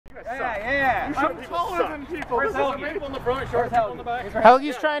Yeah. I'm taller than people. Where's Helgi? People in the front, short people in the back.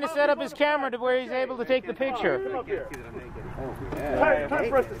 Helgi's trying to set up his camera to where he's able to take the picture. Come up here. Time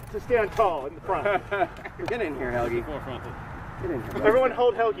for us to stand tall in the front. Get in here, Helgi. Get in here. Everyone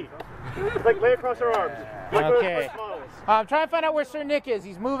hold Helgi. Like lay across our arms. Like Okay. I'm trying to find out where Sir Nick is.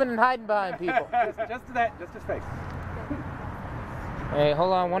 He's moving and hiding behind people. Just to that, just his face. Hey,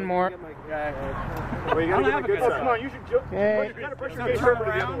 hold on, one more. Well, you gotta get a good side. Come on, you should jump. Okay. You gotta push your face over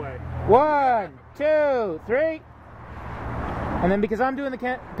the other way. 1, 2, 3. And then because I'm doing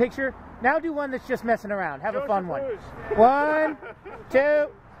the picture, now do one that's just messing around. Have a fun one. 1, 2,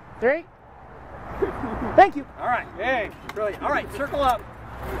 3. Thank you. All right. Hey, brilliant. All right, circle up.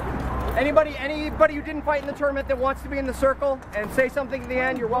 Anybody who didn't fight in the tournament that wants to be in the circle and say something at the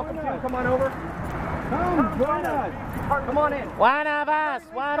end, you're welcome to. Come on over. Come, join us. Come on in. One of us,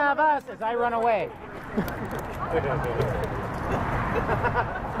 as I run away. Let's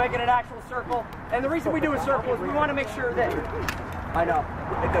make it an actual circle. And the reason we do a circle is we want to make sure that, I know,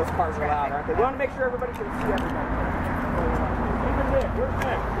 that those cars are loud, aren't they? We want to make sure everybody can see everybody. Even Nick, where's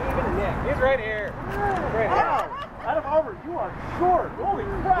Nick? Even Nick. He's right here. Wow, out of Auburn, you are short. Holy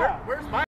crap. Where's my